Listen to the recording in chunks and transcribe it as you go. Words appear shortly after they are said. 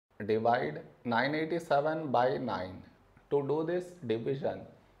divide 987 by 9. To do this division,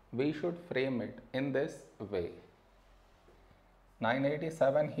 we should frame it in this way.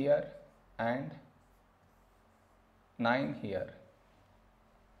 987 here and 9 here.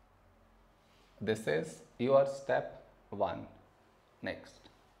 This is your step 1. Next,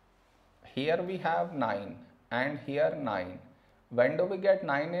 here we have 9 and here 9. When do we get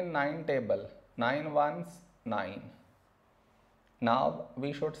 9 in 9 table? 9 ones 9. Now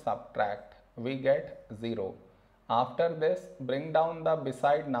we should subtract. We get 0. After this, bring down the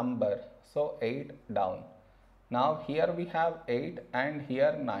beside number. So 8 down. Now here we have 8 and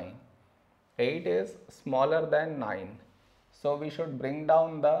here 9. 8 is smaller than 9. So we should bring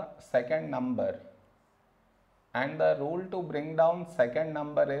down the second number. And the rule to bring down second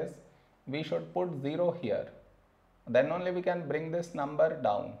number is we should put 0 here. Then only we can bring this number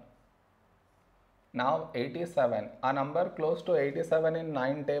down. Now 87. A number close to 87 in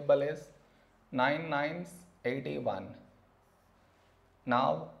 9 table is 9 9s 81.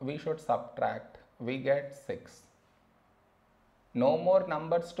 Now we should subtract. We get 6. No more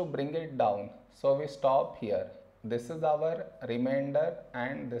numbers to bring it down. So we stop here. This is our remainder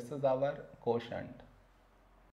and this is our quotient.